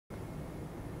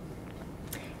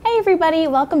everybody,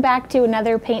 welcome back to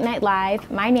another Paint Night Live.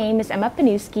 My name is Emma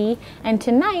Panuski, and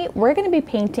tonight we're going to be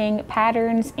painting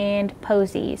patterns and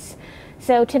posies.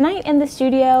 So tonight in the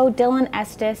studio, Dylan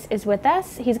Estes is with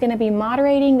us. He's going to be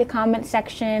moderating the comment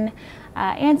section,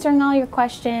 answering all your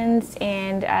questions,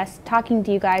 and talking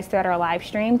to you guys throughout our live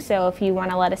stream. So if you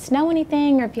want to let us know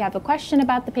anything, or if you have a question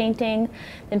about the painting,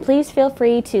 then please feel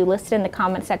free to list it in the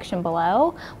comment section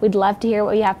below. We'd love to hear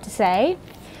what you have to say.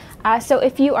 So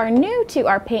if you are new to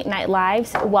our Paint Night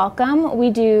Lives, welcome.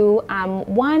 We do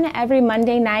one every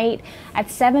Monday night at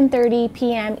 7:30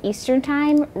 p.m. Eastern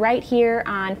Time right here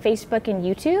on Facebook and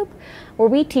YouTube, where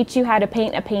we teach you how to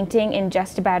paint a painting in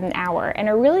just about an hour. And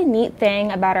a really neat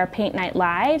thing about our Paint Night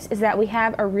Lives is that we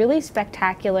have a really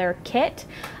spectacular kit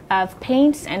of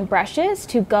paints and brushes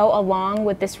to go along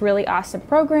with this really awesome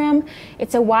program.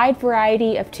 It's a wide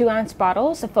variety of 2-ounce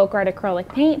bottles of folk art acrylic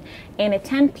paint and a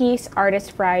 10-piece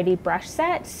artist variety brush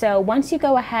set. So once you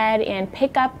go ahead and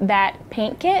pick up that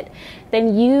paint kit,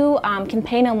 then you can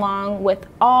paint along with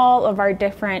all of our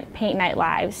different Paint Night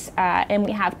Lives. And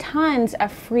we have tons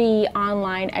of free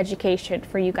online education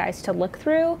for you guys to look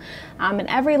through. In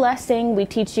every lesson, we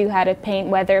teach you how to paint,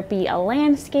 whether it be a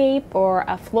landscape or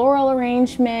a floral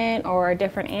arrangement or a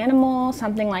different animal,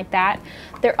 something like that.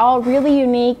 They're all really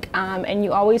unique, and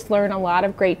you always learn a lot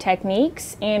of great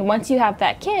techniques. And once you have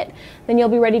that kit, then you'll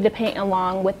be ready to paint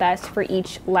along with us for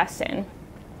each lesson.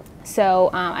 So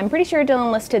I'm pretty sure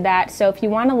Dylan listed that. So if you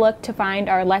want to look to find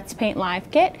our Let's Paint Live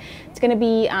kit, it's going to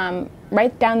be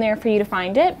right down there for you to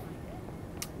find it.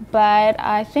 But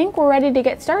I think we're ready to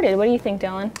get started. What do you think,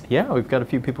 Dylan? Yeah, we've got a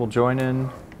few people joining.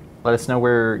 Let us know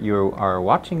where you are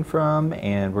watching from,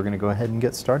 and we're going to go ahead and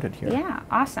get started here. Yeah,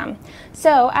 awesome.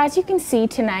 So as you can see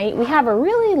tonight, we have a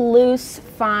really loose,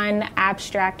 fun,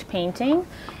 abstract painting.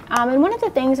 And one of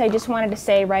the things I just wanted to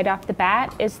say right off the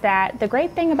bat is that the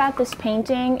great thing about this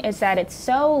painting is that it's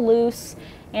so loose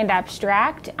and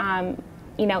abstract.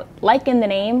 You know, like in the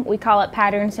name, we call it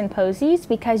patterns and posies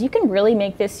because you can really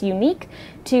make this unique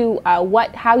to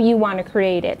how you want to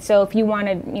create it. So if you want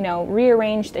to, you know,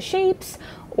 rearrange the shapes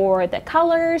or the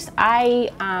colors,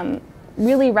 I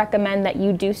really recommend that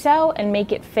you do so and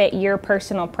make it fit your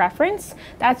personal preference.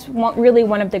 That's really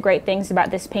one of the great things about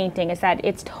this painting, is that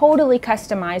it's totally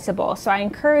customizable. So I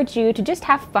encourage you to just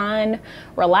have fun,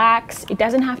 relax. It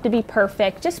doesn't have to be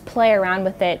perfect. Just play around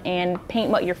with it and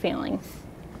paint what you're feeling.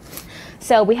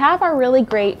 So we have our really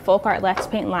great Folk Art Let's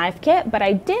Paint Live kit, but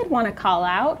I did want to call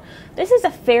out, this is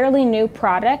a fairly new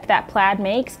product that Plaid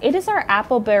makes. It is our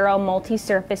Apple Barrel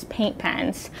multi-surface paint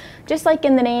pens. Just like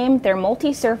in the name, they're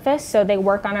multi-surface, so they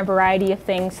work on a variety of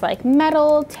things like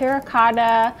metal,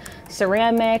 terracotta,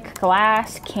 ceramic,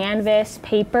 glass, canvas,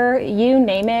 paper, you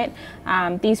name it.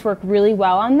 These work really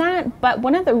well on that. But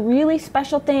one of the really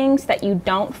special things that you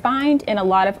don't find in a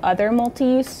lot of other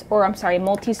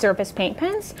multi-surface paint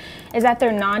pens is that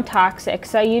they're non-toxic.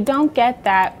 So you don't get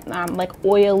that like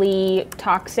oily,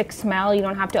 toxic smell. You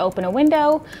don't have to open a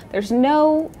window. There's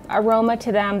no aroma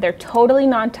to them. They're totally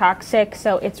non-toxic.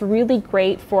 So it's really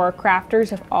great for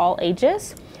crafters of all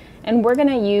ages. And we're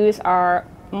gonna use our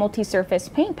multi-surface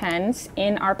paint pens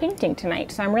in our painting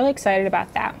tonight. So I'm really excited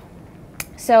about that.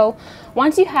 So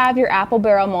once you have your Apple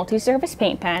Barrel multi-surface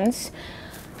paint pens,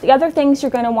 the other things you're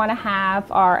going to want to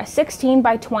have are a 16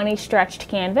 by 20 stretched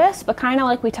canvas, but kind of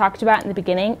like we talked about in the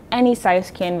beginning, any size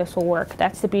canvas will work.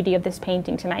 That's the beauty of this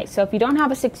painting tonight. So if you don't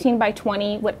have a 16 by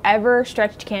 20, whatever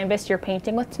stretched canvas you're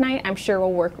painting with tonight, I'm sure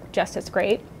will work just as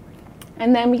great.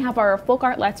 And then we have our Folk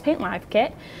Art Let's Paint Live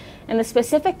kit. And the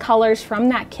specific colors from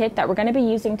that kit that we're going to be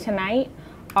using tonight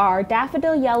are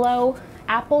daffodil yellow,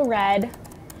 apple red,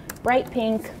 bright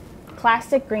pink,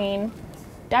 classic green,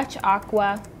 Dutch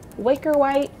aqua, wicker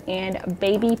white, and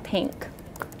baby pink.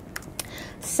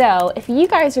 So if you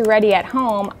guys are ready at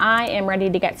home, I am ready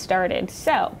to get started.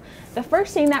 So the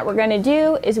first thing that we're going to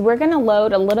do is we're going to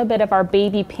load a little bit of our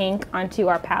baby pink onto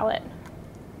our palette.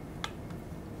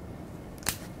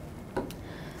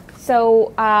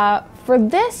 So for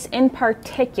this in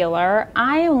particular,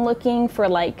 I am looking for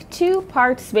like 2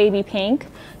 parts baby pink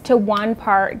to 1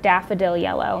 part daffodil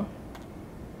yellow.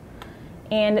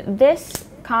 And this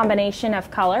combination of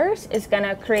colors is going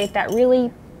to create that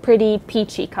really pretty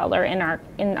peachy color in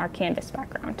our canvas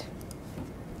background.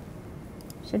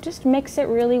 So just mix it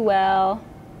really well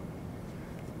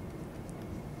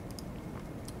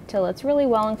till it's really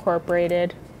well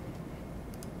incorporated.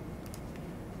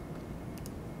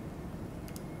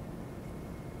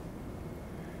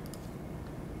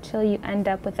 Till you end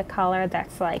up with a color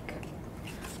that's like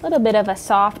a little bit of a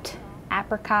soft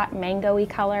apricot mango-y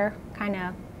color, kind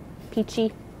of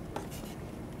peachy,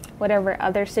 whatever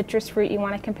other citrus fruit you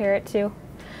want to compare it to.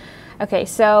 Okay,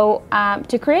 so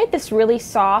to create this really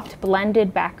soft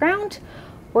blended background,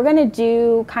 we're gonna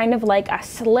do kind of like a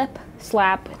slip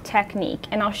slap technique,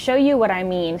 and I'll show you what I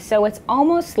mean. So it's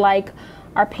almost like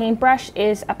our paintbrush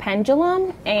is a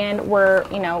pendulum, and we're,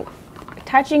 you know,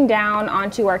 touching down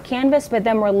onto our canvas, but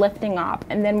then we're lifting up,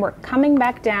 and then we're coming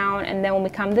back down, and then when we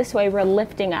come this way, we're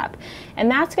lifting up. And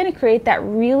that's going to create that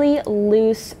really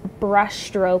loose brush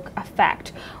stroke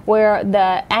effect, where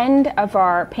the end of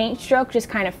our paint stroke just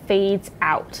kind of fades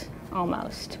out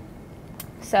almost.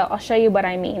 So I'll show you what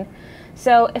I mean.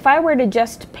 So if I were to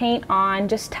just paint on,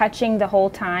 just touching the whole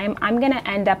time, I'm going to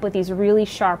end up with these really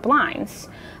sharp lines.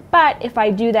 But if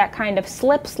I do that kind of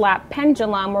slip slap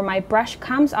pendulum where my brush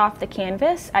comes off the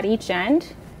canvas at each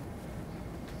end,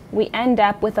 we end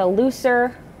up with a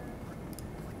looser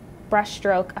brush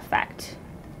stroke effect.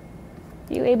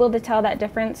 Are you able to tell that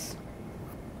difference?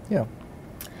 Yeah.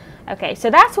 Okay, so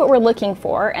that's what we're looking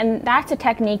for, and that's a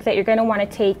technique that you're going to want to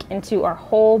take into our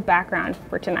whole background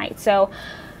for tonight. So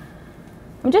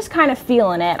I'm just kind of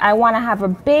feeling it. I want to have a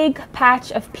big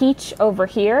patch of peach over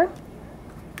here.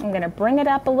 I'm going to bring it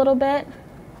up a little bit.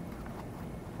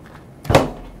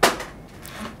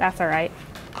 That's all right.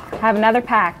 I have another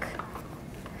pack.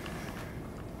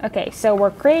 Okay, so we're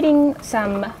creating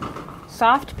some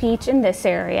soft peach in this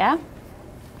area.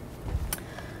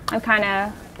 I'm kind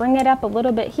of bring it up a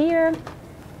little bit here.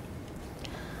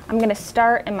 I'm going to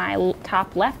start in my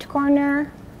top left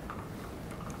corner.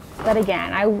 But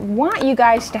again, I want you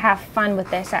guys to have fun with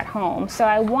this at home. So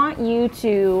I want you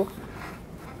to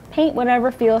paint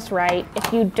whatever feels right.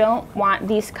 If you don't want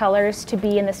these colors to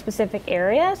be in the specific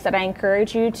areas that I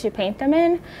encourage you to paint them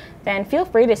in, then feel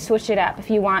free to switch it up. If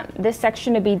you want this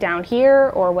section to be down here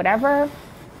or whatever,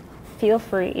 feel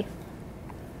free.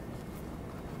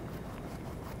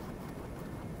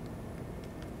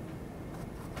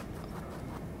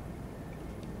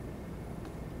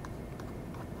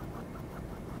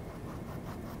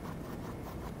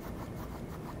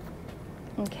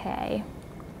 Okay.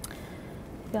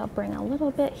 I'll bring a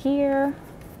little bit here,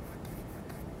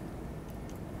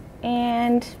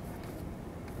 and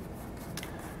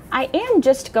I am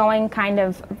just going kind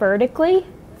of vertically,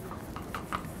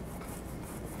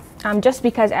 just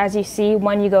because, as you see,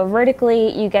 when you go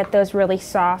vertically you get those really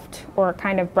soft or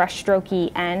kind of brush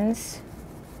strokey ends,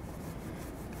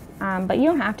 but you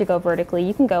don't have to go vertically,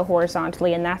 you can go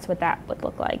horizontally, and that's what that would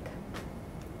look like.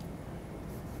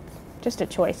 Just a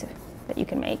choice that you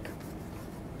can make.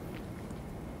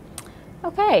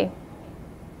 Okay,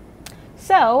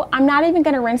 so I'm not even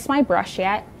going to rinse my brush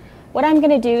yet. What I'm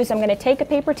going to do is I'm going to take a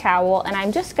paper towel, and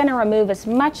I'm just going to remove as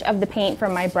much of the paint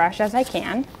from my brush as I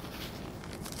can.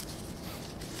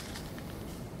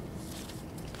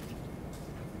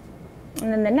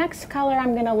 And then the next color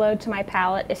I'm going to load to my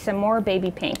palette is some more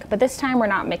baby pink, but this time we're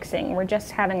not mixing, we're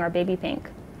just having our baby pink.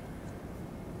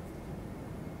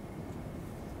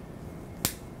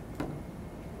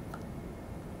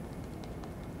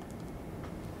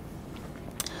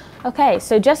 Okay,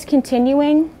 so just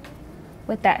continuing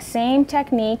with that same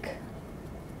technique,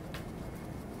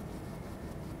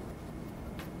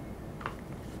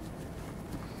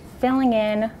 filling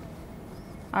in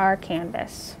our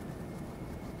canvas.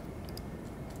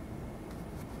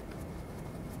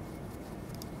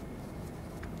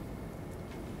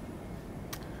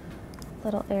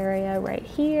 Little area right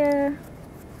here.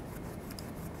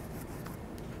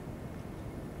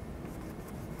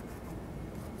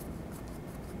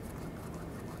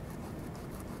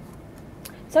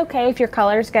 It's okay if your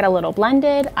colors get a little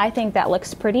blended. I think that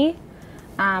looks pretty.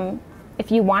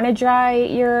 If you want to dry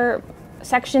your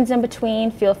sections in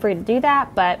between, feel free to do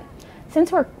that. But since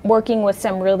we're working with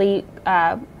some really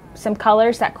some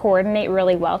colors that coordinate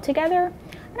really well together,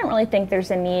 I don't really think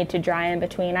there's a need to dry in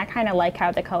between. I kind of like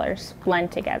how the colors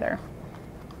blend together.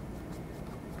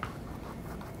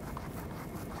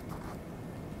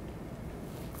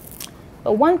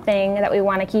 But one thing that we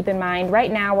want to keep in mind,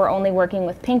 right now we're only working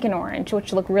with pink and orange,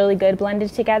 which look really good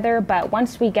blended together, but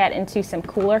once we get into some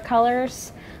cooler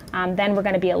colors, then we're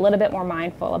going to be a little bit more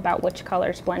mindful about which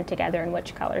colors blend together and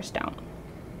which colors don't.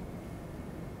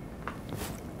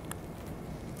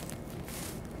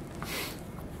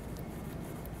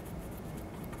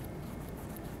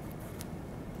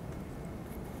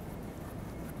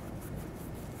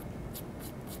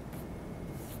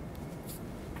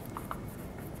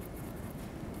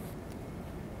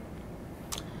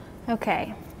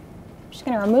 Okay, I'm just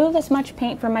going to remove as much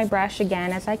paint from my brush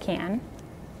again as I can.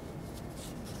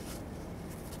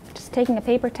 Just taking a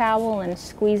paper towel and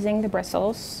squeezing the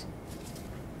bristles.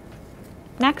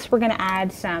 Next, we're going to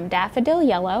add some daffodil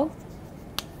yellow.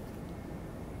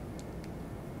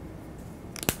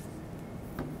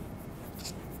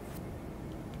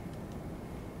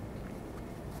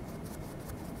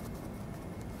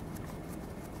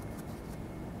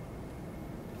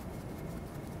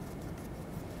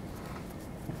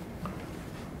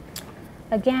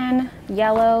 Again,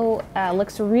 yellow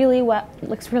looks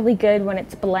really good when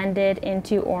it's blended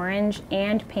into orange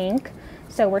and pink.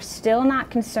 So we're still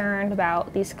not concerned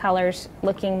about these colors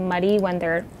looking muddy when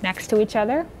they're next to each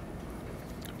other.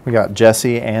 We got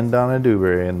Jesse and Donna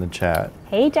Dewberry in the chat.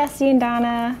 Hey Jesse and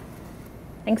Donna,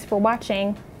 thanks for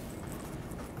watching.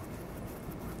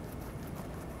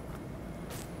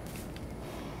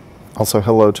 Also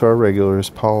hello to our regulars,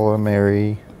 Paula,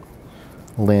 Mary,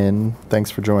 Lynn, thanks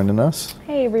for joining us.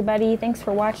 Hey everybody, thanks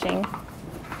for watching.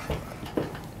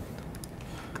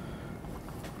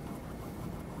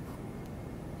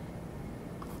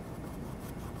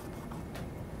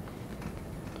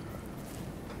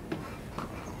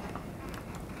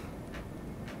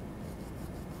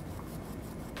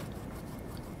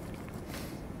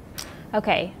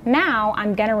 Okay, now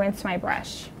I'm gonna rinse my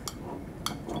brush.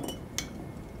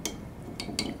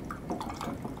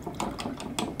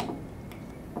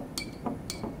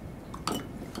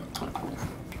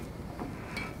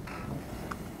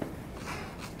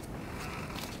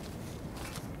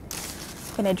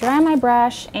 I'm gonna dry my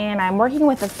brush, and I'm working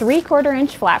with a 3/4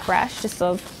 inch flat brush, just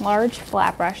a large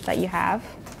flat brush that you have.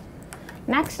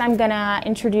 Next, I'm gonna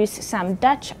introduce some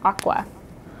Dutch Aqua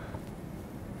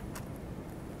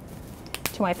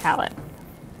to my palette.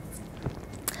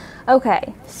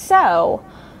 Okay, so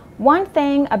one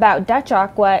thing about Dutch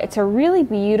Aqua, it's a really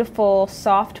beautiful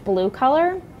soft blue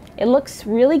color. It looks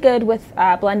really good with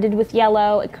blended with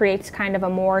yellow. It creates kind of a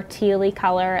more tealy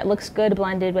color. It looks good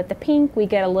blended with the pink. We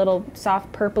get a little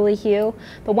soft purpley hue.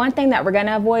 But one thing that we're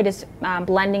gonna avoid is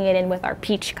blending it in with our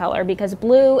peach color, because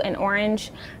blue and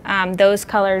orange, those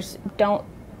colors don't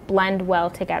blend well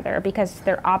together because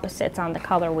they're opposites on the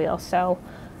color wheel. So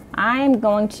I'm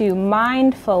going to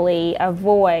mindfully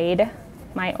avoid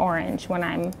my orange when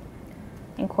I'm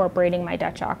incorporating my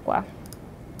Dutch Aqua.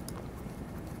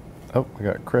 Oh, we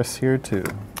got Chris here too.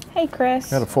 Hey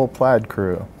Chris. Got a full plaid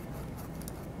crew.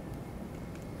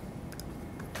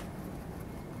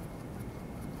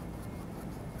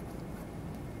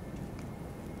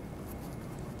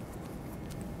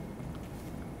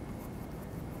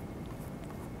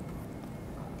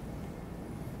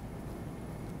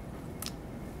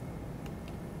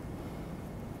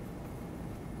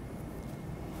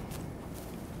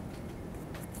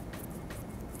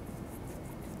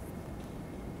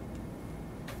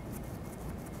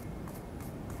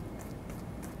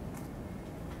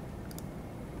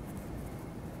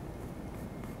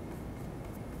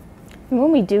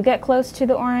 When we do get close to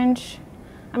the orange,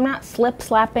 I'm not slip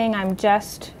slapping, I'm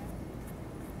just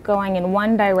going in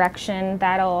one direction.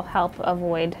 That'll help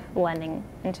avoid blending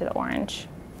into the orange.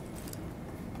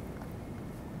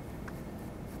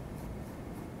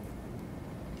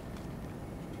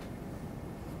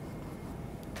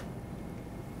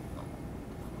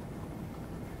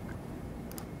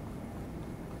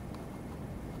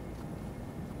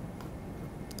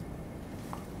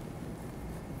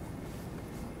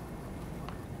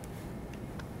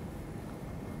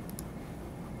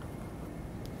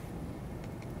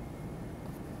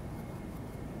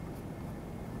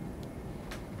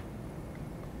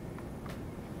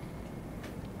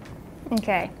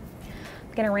 Okay,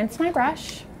 I'm gonna rinse my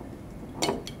brush.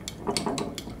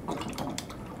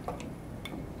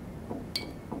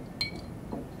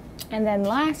 And then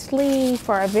lastly,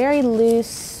 for a very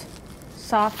loose,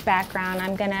 soft background,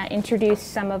 I'm gonna introduce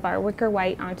some of our wicker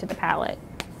white onto the palette.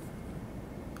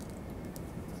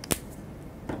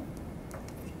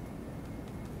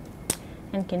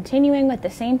 And continuing with the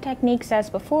same techniques as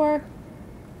before,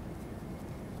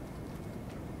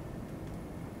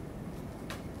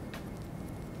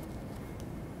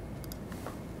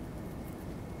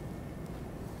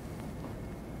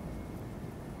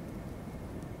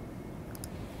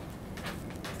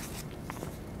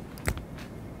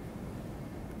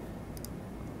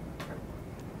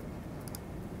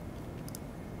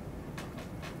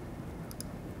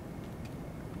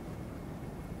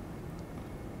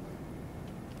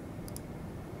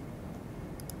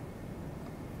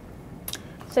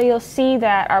 so you'll see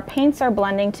that our paints are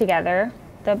blending together,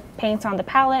 the paints on the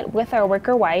palette with our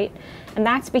wicker white, and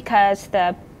that's because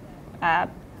the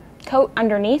coat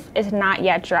underneath is not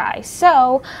yet dry.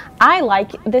 So I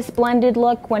like this blended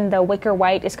look when the wicker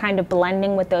white is kind of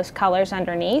blending with those colors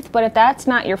underneath, but if that's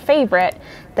not your favorite,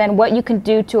 then what you can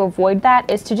do to avoid that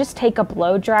is to just take a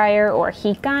blow dryer or a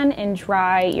heat gun and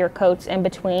dry your coats in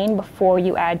between before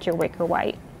you add your wicker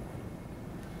white.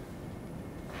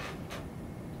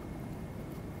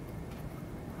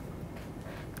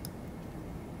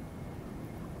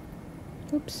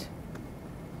 Oops.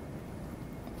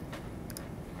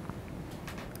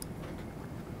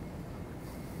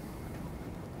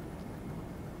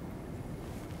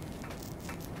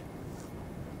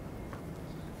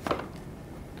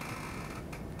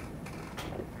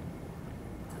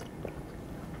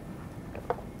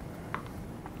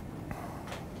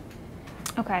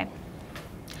 Okay,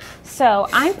 so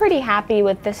I'm pretty happy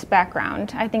with this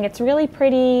background. I think it's really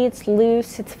pretty, it's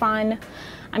loose, it's fun.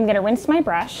 I'm gonna rinse my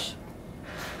brush.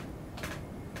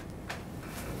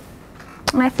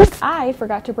 And I think I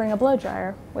forgot to bring a blow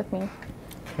dryer with me.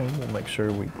 Okay, we'll make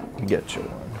sure we get you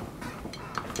one.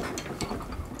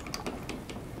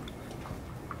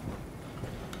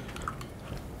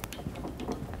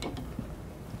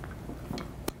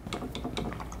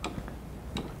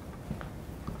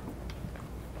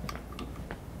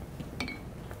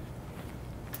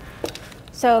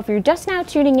 So if you're just now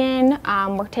tuning in,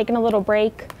 we're taking a little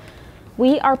break.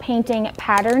 We are painting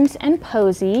Patterns and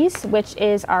Posies, which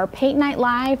is our paint night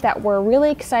live that we're really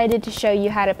excited to show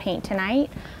you how to paint tonight.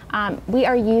 We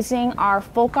are using our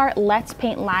Folk Art Let's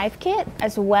Paint Live kit,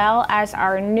 as well as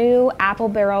our new Apple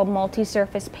Barrel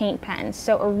multi-surface paint pens.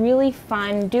 So a really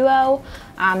fun duo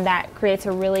that creates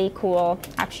a really cool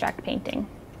abstract painting.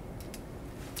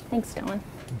 Thanks, Dylan.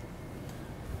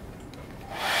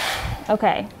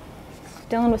 Okay.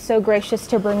 Dylan was so gracious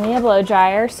to bring me a blow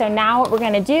dryer. So now what we're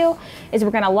gonna do is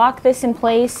we're gonna lock this in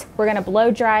place. We're gonna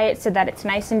blow dry it so that it's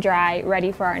nice and dry,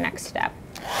 ready for our next step.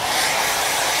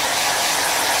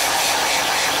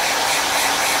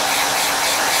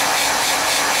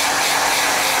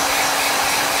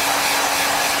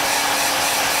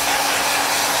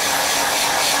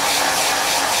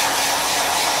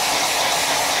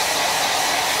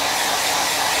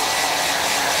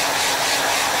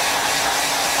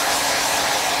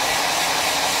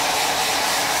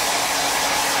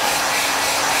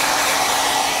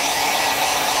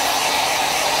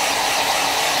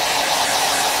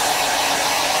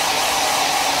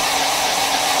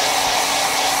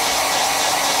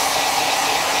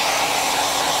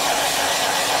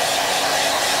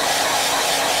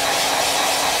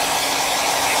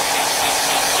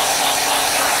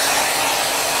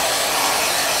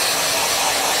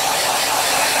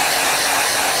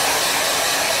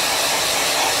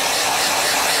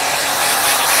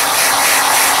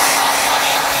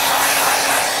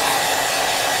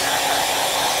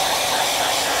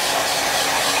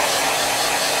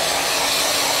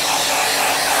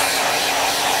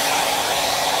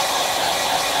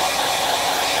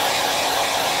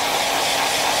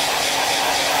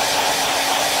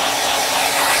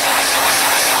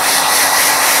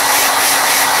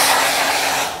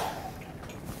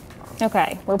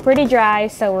 Okay, we're pretty dry,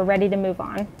 so we're ready to move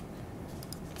on.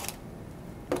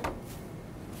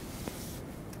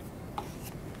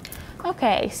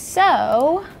 Okay,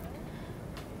 so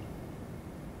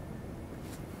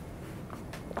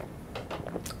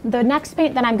the next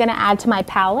paint that I'm going to add to my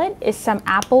palette is some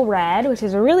Apple Red, which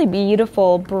is a really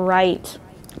beautiful, bright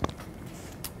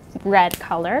red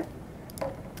color. I'm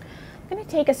going to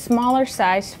take a smaller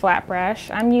size flat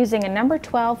brush. I'm using a number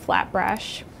 12 flat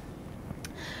brush.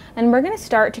 And we're going to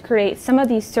start to create some of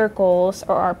these circles,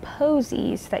 or our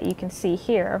posies, that you can see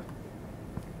here.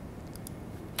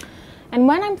 And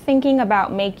when I'm thinking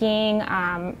about making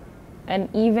an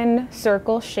even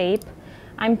circle shape,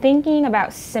 I'm thinking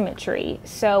about symmetry.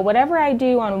 So whatever I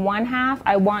do on one half,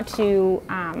 I want to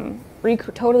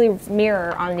totally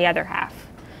mirror on the other half.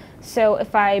 So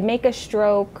if I make a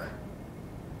stroke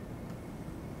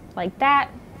like that,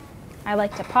 I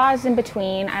like to pause in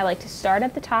between. I like to start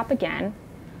at the top again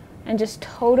and just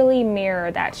totally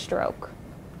mirror that stroke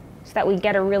so that we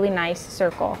get a really nice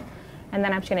circle. And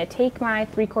then I'm just going to take my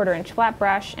 3/4 inch flat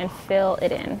brush and fill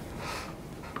it in.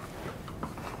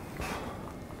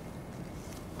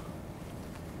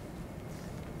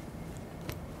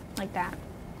 Like that.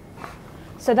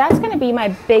 So that's going to be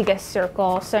my biggest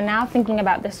circle. So now thinking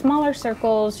about the smaller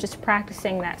circles, just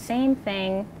practicing that same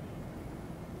thing.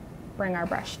 Bring our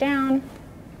brush down,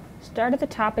 start at the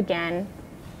top again,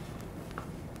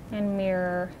 and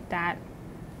mirror that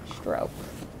stroke,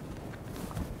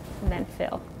 and then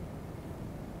fill.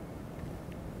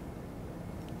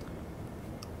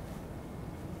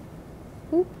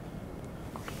 Boop.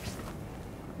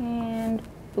 And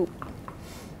boop.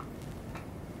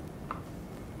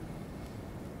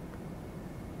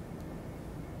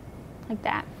 Like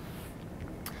that.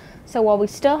 So while we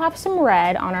still have some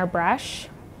red on our brush,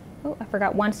 oh, I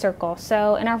forgot one circle.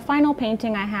 So in our final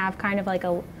painting, I have kind of like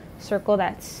a circle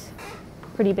that's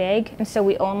pretty big, and so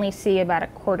we only see about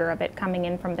 1/4 of it coming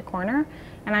in from the corner.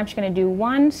 And I'm just going to do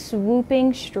one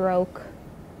swooping stroke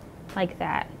like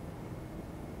that.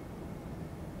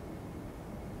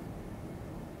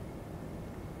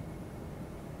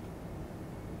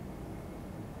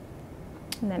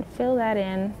 And then fill that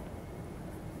in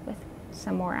with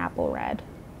some more apple red.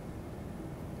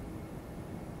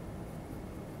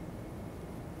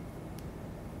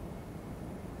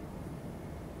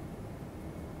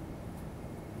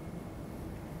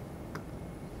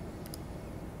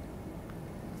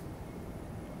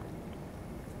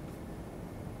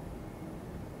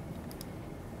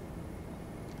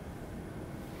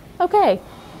 Okay,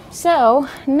 so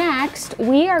next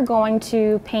we are going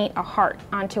to paint a heart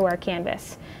onto our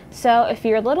canvas. So if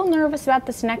you're a little nervous about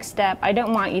this next step, I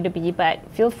don't want you to be, but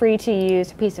feel free to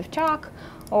use a piece of chalk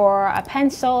or a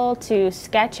pencil to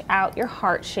sketch out your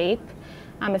heart shape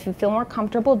if you feel more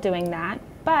comfortable doing that.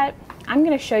 But I'm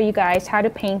going to show you guys how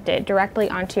to paint it directly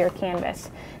onto your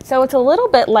canvas. So it's a little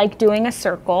bit like doing a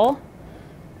circle,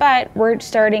 but we're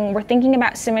thinking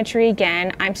about symmetry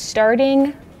again. I'm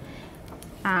starting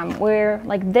where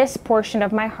like this portion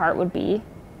of my heart would be.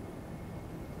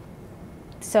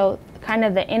 So kind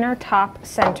of the inner top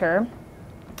center.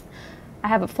 I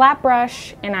have a flat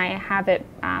brush and I have it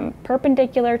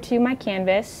perpendicular to my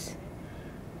canvas.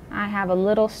 I have a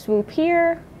little swoop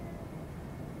here,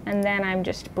 and then I'm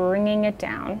just bringing it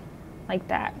down like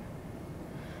that.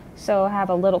 So I have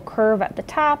a little curve at the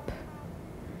top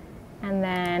and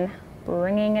then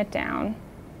bringing it down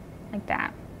like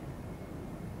that.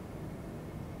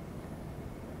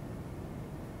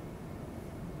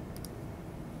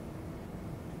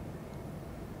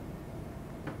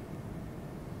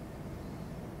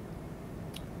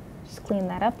 Just clean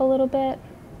that up a little bit.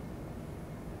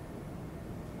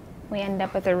 We end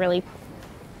up with a really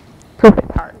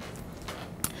perfect heart.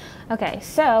 Okay,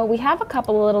 so we have a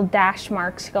couple of little dash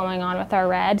marks going on with our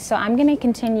red, so I'm going to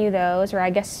continue those, or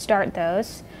I guess start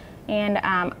those. And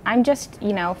I'm just,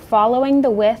 following the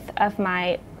width of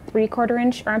my 3/4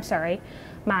 inch, or I'm sorry,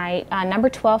 my number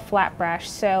 12 flat brush.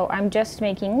 So I'm just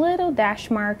making little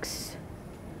dash marks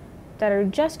that are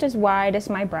just as wide as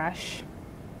my brush.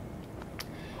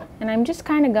 And I'm just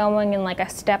kind of going in like a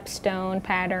stepstone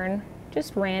pattern,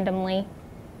 just randomly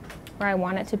where I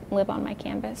want it to live on my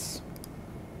canvas,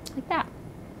 like that.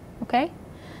 Okay,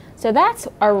 so that's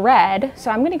our red.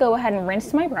 So I'm going to go ahead and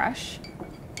rinse my brush.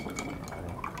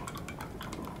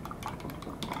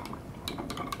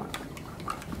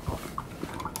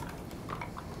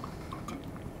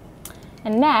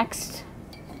 And next,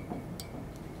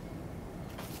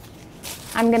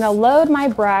 I'm going to load my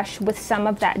brush with some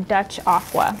of that Dutch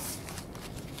aqua,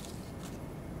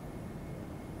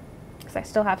 because I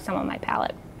still have some on my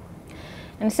palette.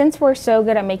 And since we're so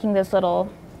good at making those little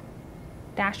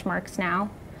dash marks now,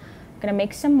 I'm going to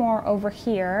make some more over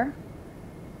here.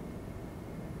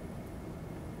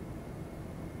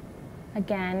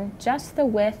 Again, just the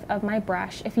width of my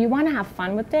brush. If you want to have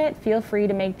fun with it, feel free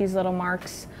to make these little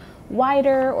marks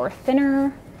wider or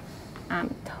thinner.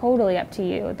 Totally up to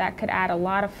you. That could add a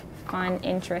lot of fun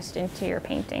interest into your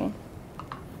painting.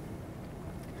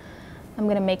 I'm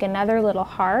going to make another little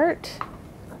heart,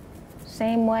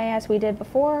 same way as we did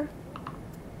before.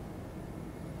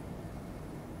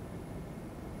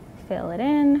 Fill it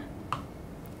in.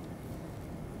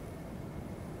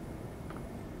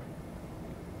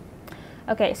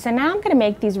 Okay, so now I'm going to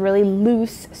make these really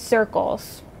loose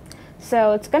circles.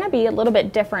 So it's going to be a little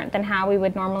bit different than how we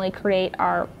would normally create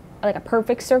our like a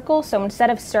perfect circle. So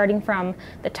instead of starting from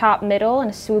the top middle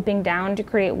and swooping down to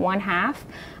create 1/2,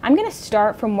 I'm going to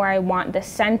start from where I want the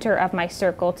center of my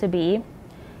circle to be.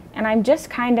 And I'm just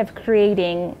kind of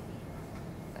creating,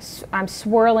 I'm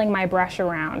swirling my brush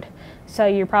around. So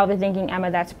you're probably thinking, Emma,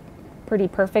 that's pretty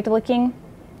perfect looking.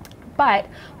 But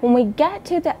when we get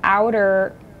to the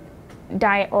outer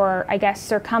or I guess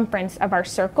circumference of our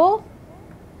circle,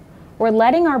 we're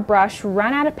letting our brush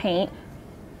run out of paint,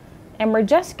 and we're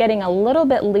just getting a little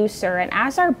bit looser. And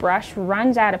as our brush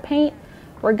runs out of paint,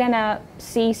 we're gonna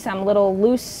see some little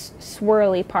loose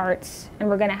swirly parts, and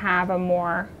we're gonna have a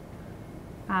more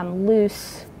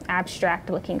loose,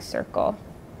 abstract looking circle.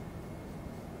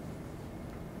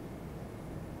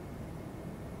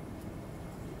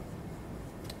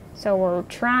 So we're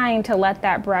trying to let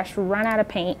that brush run out of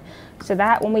paint so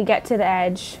that when we get to the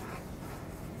edge,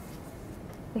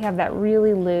 we have that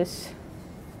really loose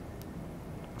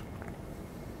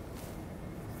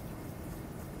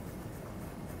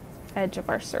edge of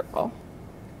our circle.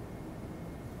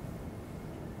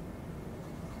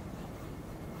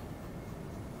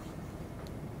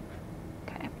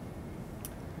 Okay.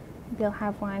 You'll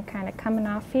have one kind of coming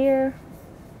off here,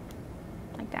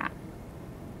 like that.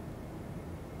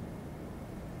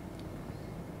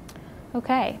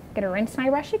 Okay, I'm gonna rinse my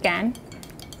brush again.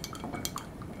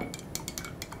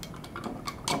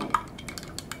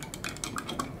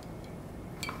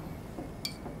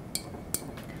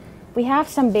 We have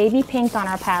some baby pink on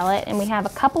our palette, and we have a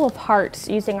couple of hearts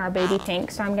using our baby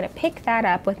pink, so I'm going to pick that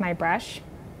up with my brush.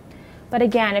 But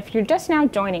again, if you're just now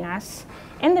joining us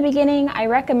In the beginning, I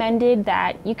recommended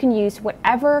that you can use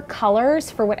whatever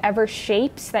colors for whatever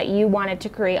shapes that you wanted to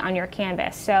create on your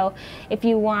canvas. So if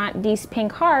you want these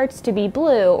pink hearts to be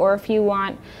blue, or if you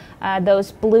want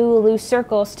those blue loose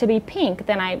circles to be pink,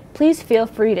 then please feel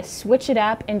free to switch it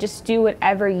up and just do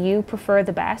whatever you prefer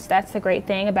the best. That's the great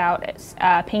thing about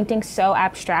painting so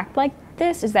abstract like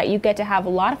this, is that you get to have a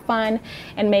lot of fun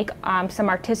and make some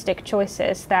artistic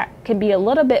choices that could be a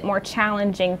little bit more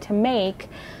challenging to make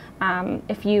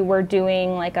if you were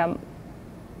doing like a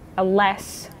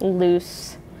less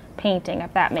loose painting,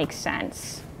 if that makes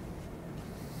sense.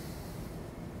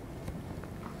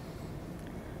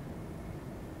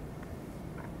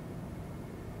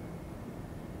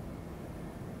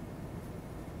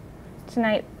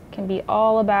 Tonight can be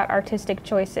all about artistic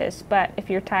choices, but if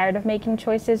you're tired of making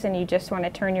choices and you just want to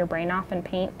turn your brain off and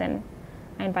paint, then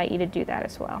I invite you to do that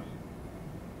as well.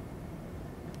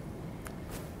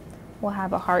 We'll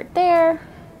have a heart there,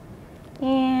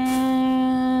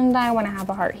 and I want to have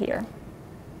a heart here.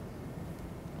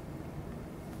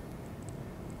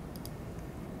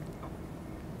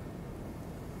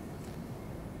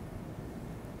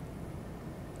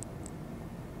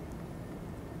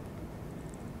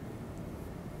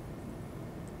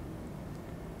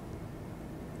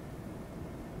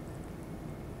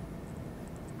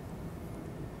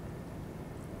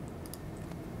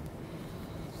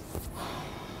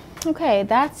 Okay,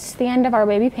 that's the end of our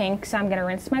baby pink, so I'm going to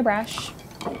rinse my brush.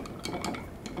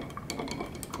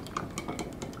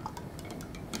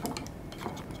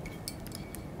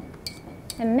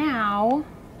 And now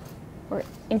we're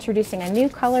introducing a new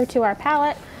color to our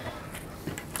palette.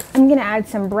 I'm going to add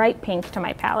some bright pink to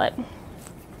my palette.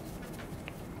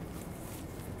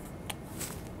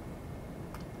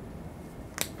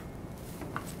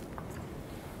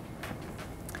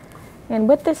 And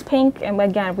with this pink, and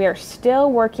again, we are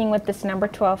still working with this number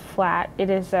 12 flat. It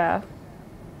is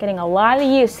getting a lot of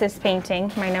use, this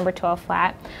painting, my number 12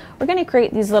 flat. We're going to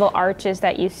create these little arches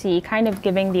that you see, kind of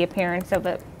giving the appearance of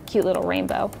a cute little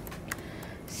rainbow.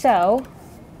 So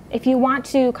if you want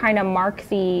to kind of mark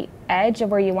the edge of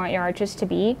where you want your arches to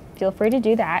be, feel free to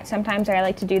do that. Sometimes I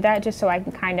like to do that just so I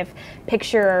can kind of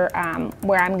picture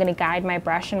where I'm going to guide my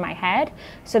brush in my head.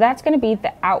 So that's going to be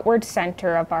the outward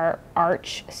center of our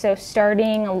arch. So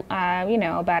starting, you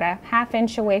know, about a ½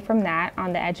 inch away from that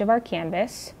on the edge of our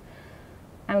canvas,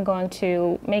 I'm going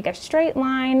to make a straight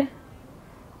line,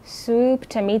 swoop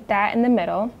to meet that in the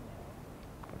middle,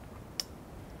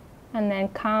 and then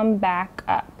come back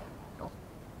up.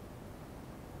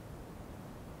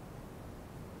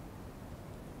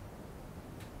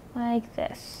 Like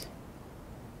this.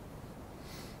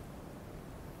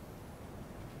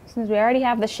 Since we already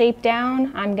have the shape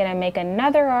down, I'm going to make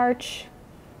another arch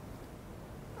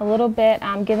a little bit,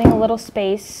 giving a little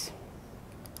space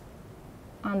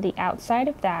on the outside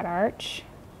of that arch,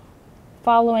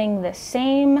 following the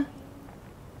same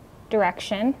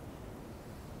direction.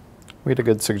 We had a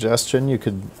good suggestion. You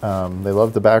could, they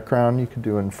love the background. You could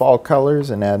do in fall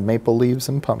colors and add maple leaves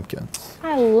and pumpkins.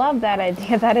 I love that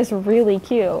idea. That is really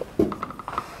cute.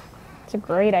 It's a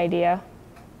great idea.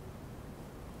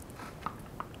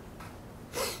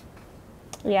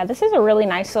 Yeah, this is a really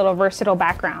nice little versatile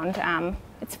background.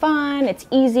 It's fun, it's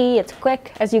easy, it's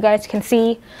quick, as you guys can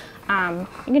see. You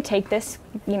can take this,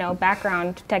 you know,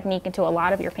 background technique into a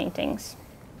lot of your paintings.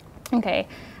 Okay,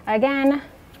 again,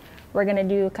 we're gonna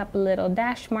do a couple little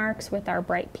dash marks with our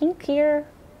bright pink here.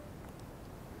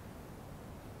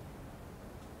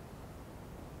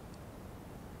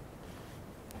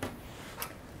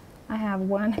 I have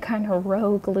one kind of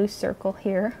rogue loose circle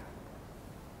here.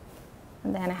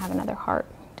 And then I have another heart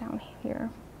down here.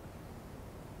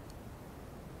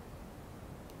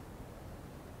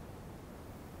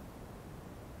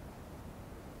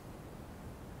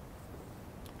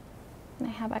 And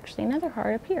I have actually another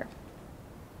heart up here.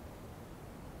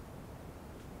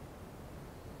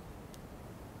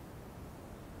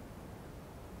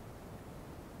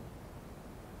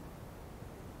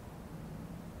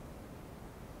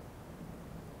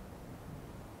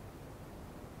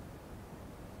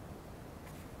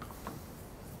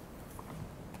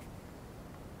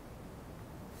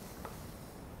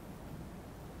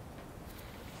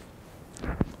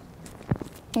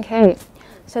 Okay,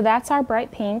 so that's our bright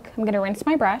pink. I'm going to rinse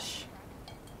my brush.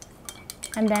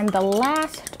 And then the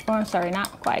last, oh, I'm sorry,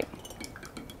 not quite.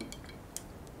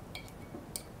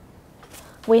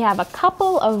 We have a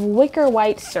couple of wicker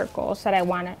white circles that I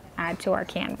want to add to our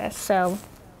canvas. So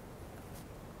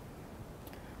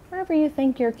wherever you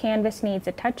think your canvas needs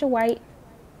a touch of white,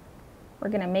 we're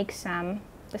going to make some,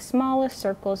 the smallest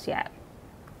circles yet.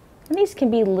 And these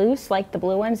can be loose like the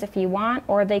blue ones if you want,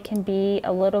 or they can be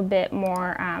a little bit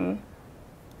more,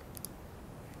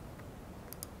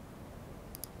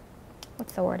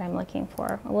 what's the word I'm looking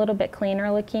for? A little bit cleaner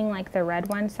looking like the red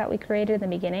ones that we created in the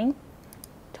beginning.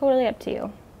 Totally up to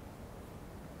you.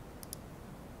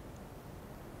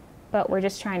 But we're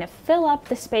just trying to fill up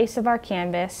the space of our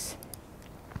canvas,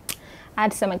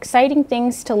 add some exciting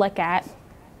things to look at.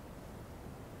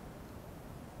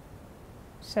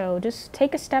 So just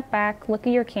take a step back, look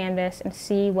at your canvas, and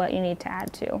see what you need to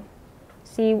add to.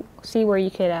 See where you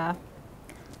could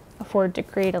afford to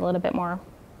create a little bit more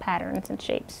patterns and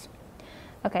shapes.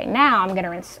 Okay, now I'm going to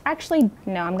rinse. Actually,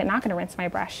 no, I'm not going to rinse my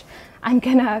brush. I'm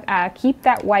going to keep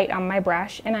that white on my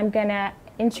brush, and I'm going to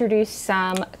introduce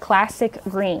some classic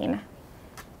green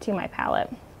to my palette.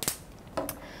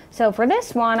 So for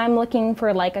this one, I'm looking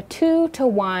for like a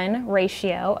 2-to-1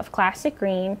 ratio of classic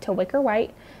green to wicker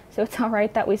white. So it's all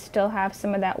right that we still have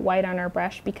some of that white on our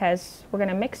brush because we're going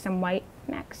to mix some white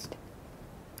next.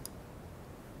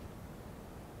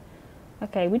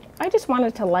 Okay, I just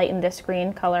wanted to lighten this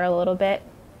green color a little bit.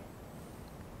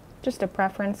 Just a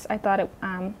preference. I thought it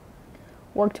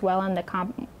worked well in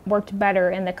worked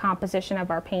better in the composition of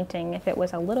our painting if it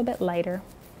was a little bit lighter.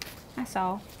 That's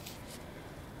all.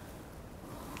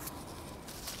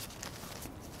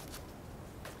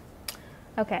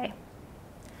 Okay.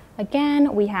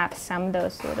 Again, we have some of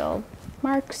those little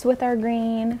marks with our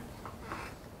green.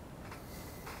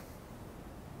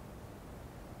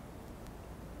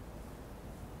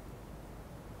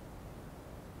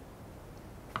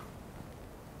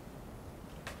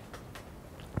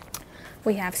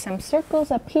 We have some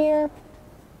circles up here.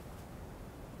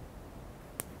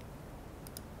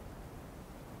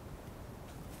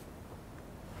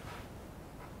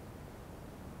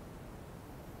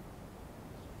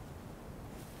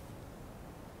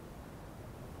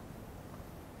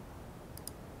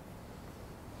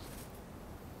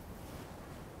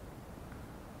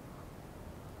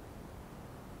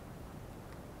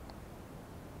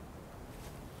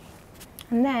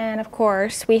 And then, of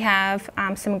course, we have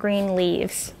some green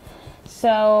leaves.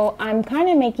 So I'm kind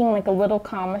of making like a little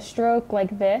comma stroke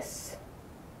like this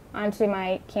onto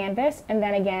my canvas. And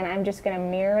then again, I'm just going to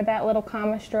mirror that little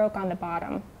comma stroke on the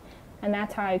bottom. And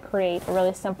that's how I create a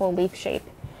really simple leaf shape.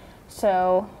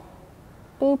 So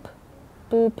boop,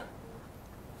 boop,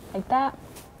 like that.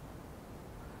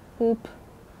 Boop,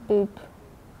 boop,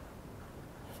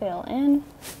 fill in.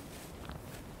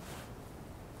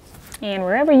 And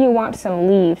wherever you want some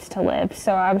leaves to live.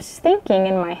 So I was thinking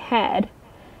in my head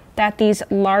that these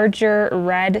larger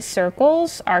red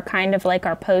circles are kind of like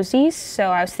our posies. So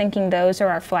I was thinking those are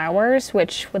our flowers,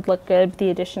 which would look good with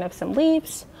the addition of some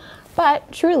leaves.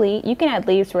 But truly, you can add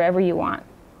leaves wherever you want.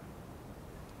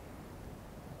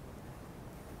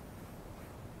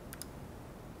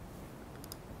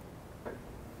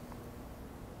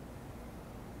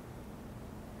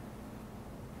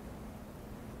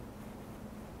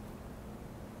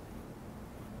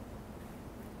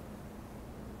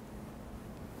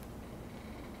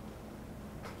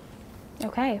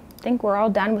 Okay, I think we're all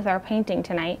done with our painting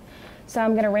tonight. So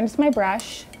I'm going to rinse my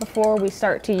brush before we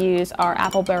start to use our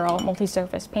Apple Barrel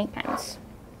multi-surface paint pens.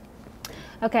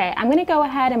 Okay, I'm going to go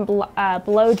ahead and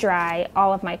blow dry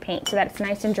all of my paint so that it's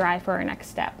nice and dry for our next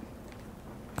step.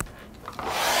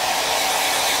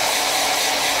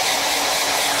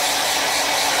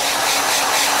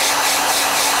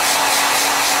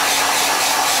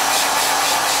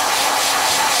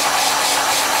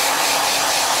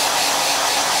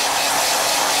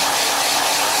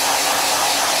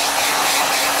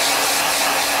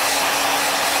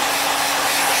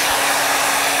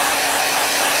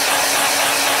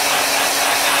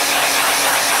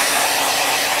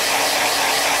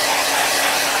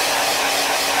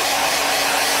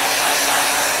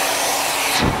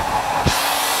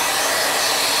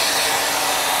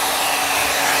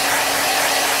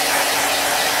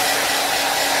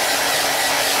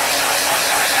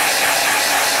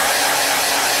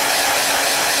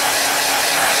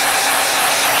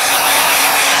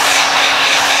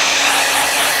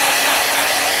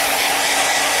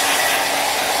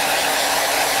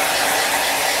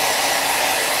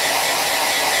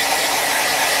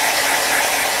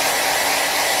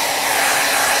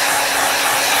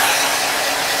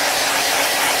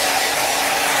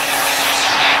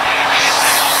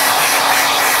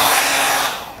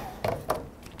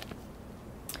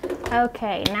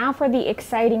 Okay, now for the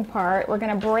exciting part, we're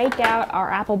going to break out our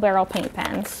Apple Barrel paint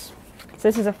pens. So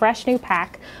this is a fresh new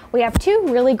pack. We have two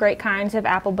really great kinds of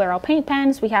Apple Barrel paint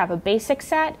pens. We have a basic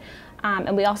set,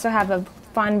 and we also have a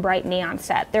fun bright neon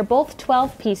set. They're both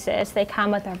 12 pieces. They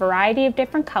come with a variety of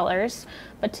different colors,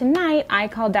 but tonight I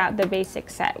called out the basic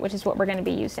set, which is what we're going to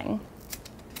be using.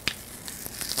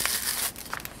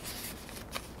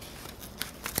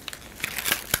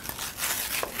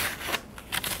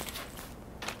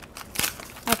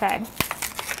 Okay,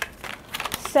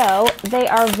 so they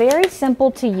are very simple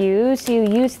to use. You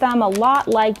use them a lot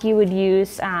like you would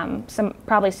use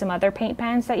probably some other paint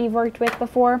pens that you've worked with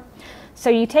before.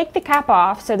 So you take the cap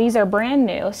off. So these are brand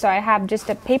new. So I have just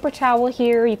a paper towel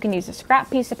here. You can use a scrap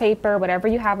piece of paper, whatever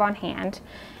you have on hand.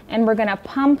 And we're gonna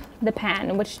pump the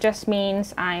pen, which just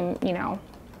means I'm,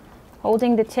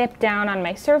 holding the tip down on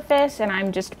my surface, and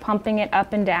I'm just pumping it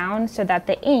up and down so that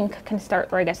the ink can start,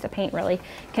 or I guess the paint really,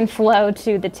 can flow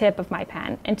to the tip of my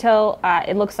pen until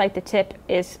it looks like the tip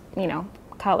is,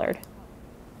 colored.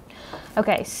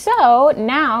 Okay, so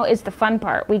now is the fun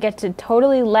part. We get to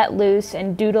totally let loose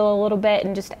and doodle a little bit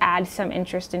and just add some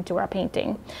interest into our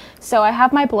painting. So I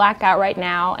have my black out right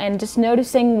now, and just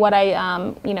noticing what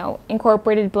I,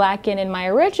 incorporated black in my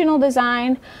original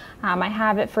design. I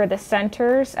have it for the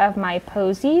centers of my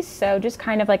posies, so just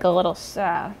kind of like a little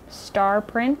star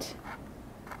print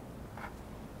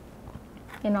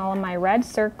in all of my red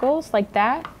circles, like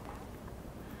that.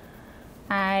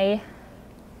 I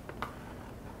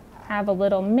have a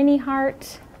little mini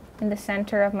heart in the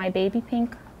center of my baby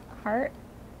pink heart,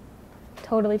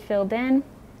 totally filled in,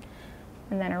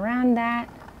 and then around that,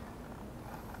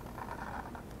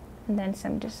 and then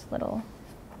some just little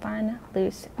fun,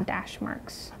 loose dash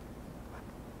marks.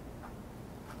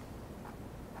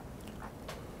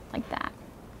 Like that.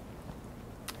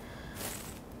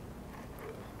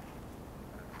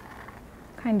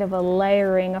 Kind of a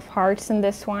layering of hearts in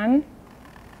this one.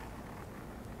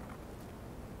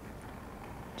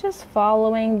 Just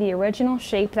following the original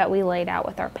shape that we laid out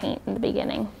with our paint in the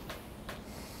beginning.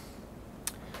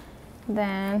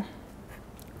 Then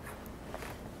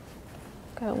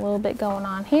got a little bit going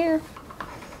on here.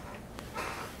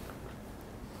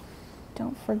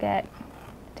 Don't forget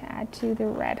to add to the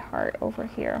red heart over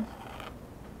here.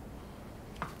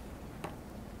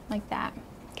 Like that.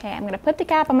 Okay, I'm going to put the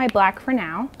cap on my black for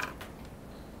now.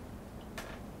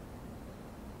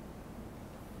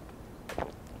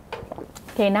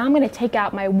 Okay, now I'm going to take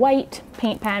out my white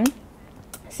paint pen.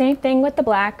 Same thing with the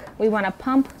black. We want to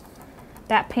pump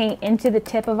that paint into the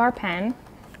tip of our pen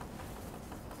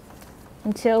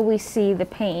until we see the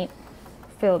paint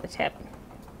fill the tip.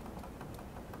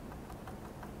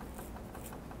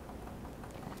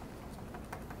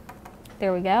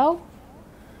 There we go.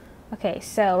 Okay,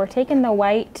 so we're taking the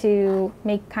white to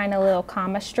make kind of little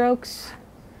comma strokes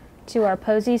to our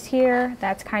posies here.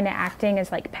 That's kind of acting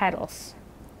as like petals,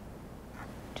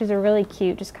 which is a really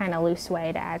cute, just kind of loose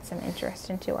way to add some interest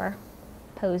into our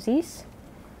posies.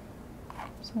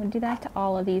 So we'll do that to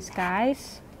all of these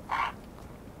guys.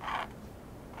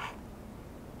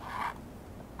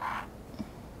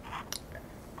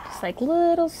 Just like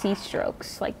little C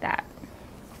strokes like that.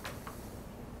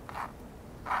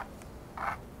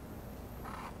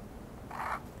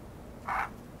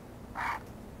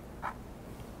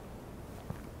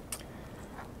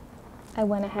 I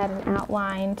went ahead and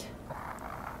outlined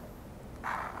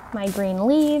my green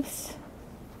leaves.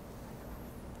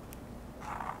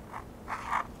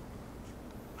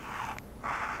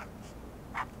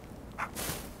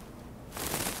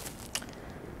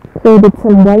 Created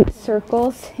some white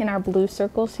circles in our blue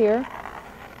circles here.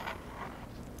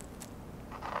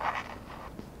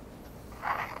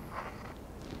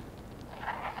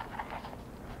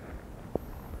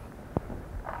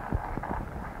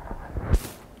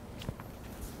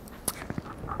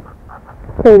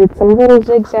 Created some little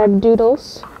zigzag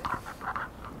doodles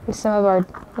with some of our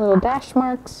little dash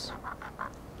marks.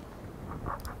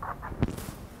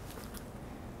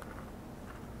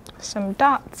 Some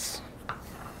dots.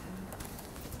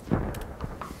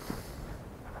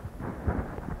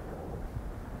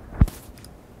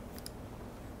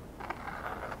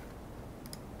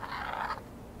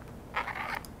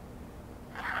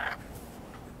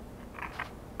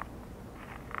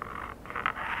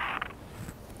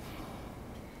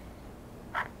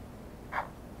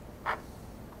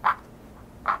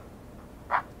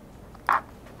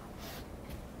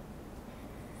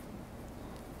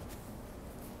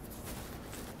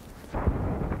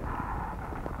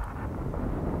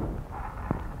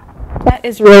 That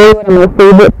is really one of my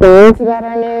favorite things about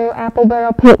our new Apple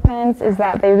Barrel paint pens, is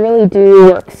that they really do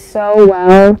work so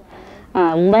well.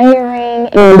 Layering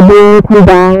and being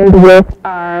combined with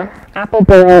our Apple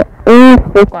Barrel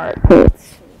and Folk Art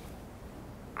paints.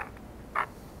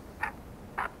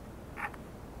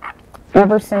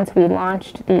 ever since we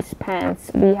launched these pens,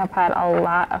 we have had a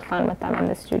lot of fun with them in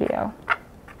the studio.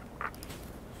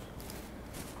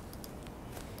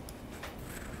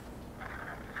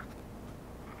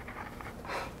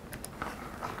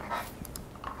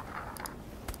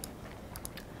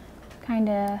 Kind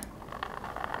of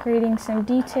creating some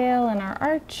detail in our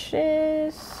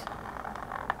arches.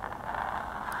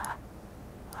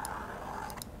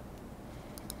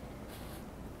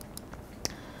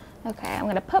 Okay, I'm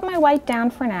going to put my white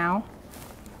down for now.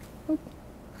 Okay,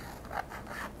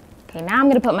 now I'm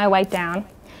going to put my white down,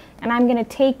 and I'm going to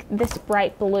take this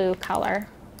bright blue color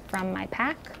from my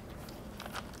pack.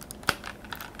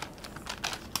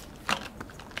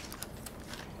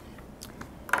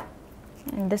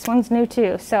 And this one's new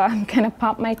too, so I'm going to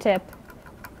pop my tip.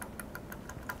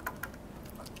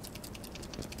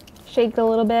 Shake a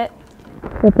little bit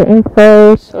with the ink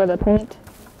first, or the paint.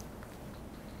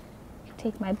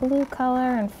 Take my blue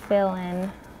color and fill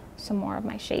in some more of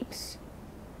my shapes.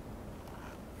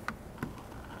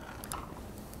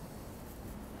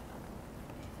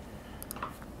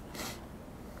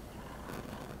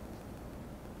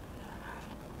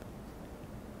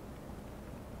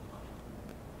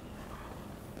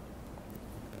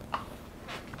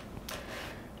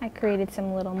 I created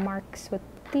some little marks with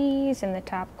these in the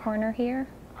top corner here.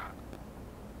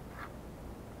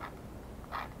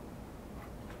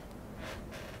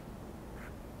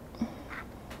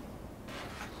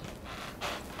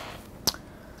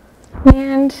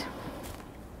 And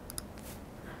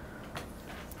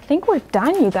I think we're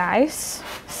done, you guys.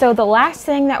 So the last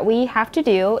thing that we have to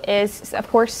do is, of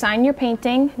course, sign your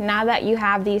painting. Now that you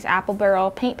have these Apple Barrel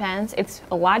paint pens, it's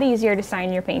a lot easier to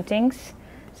sign your paintings.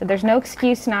 So there's no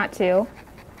excuse not to.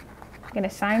 I'm going to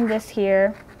sign this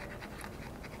here.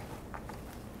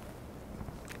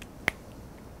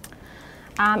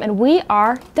 And we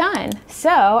are done. So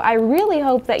I really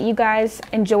hope that you guys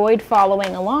enjoyed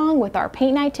following along with our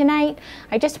paint night tonight.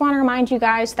 I just want to remind you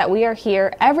guys that we are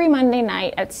here every Monday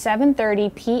night at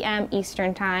 7:30 p.m.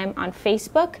 Eastern Time on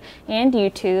Facebook and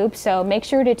YouTube. So make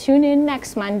sure to tune in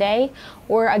next Monday,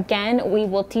 or again, we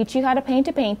will teach you how to paint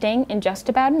a painting in just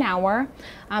about an hour.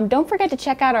 Don't forget to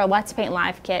check out our Let's Paint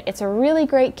Live kit. It's a really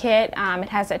great kit. It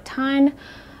has a ton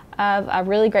of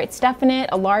really great stuff in it,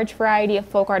 a large variety of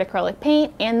folk art acrylic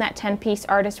paint, and that 10-piece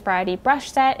artist variety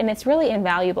brush set, and it's really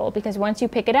invaluable because once you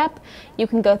pick it up, you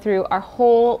can go through our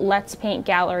whole Let's Paint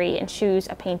gallery and choose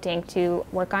a painting to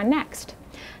work on next.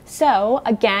 So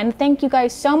again, thank you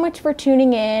guys so much for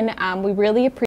tuning in. We really appreciate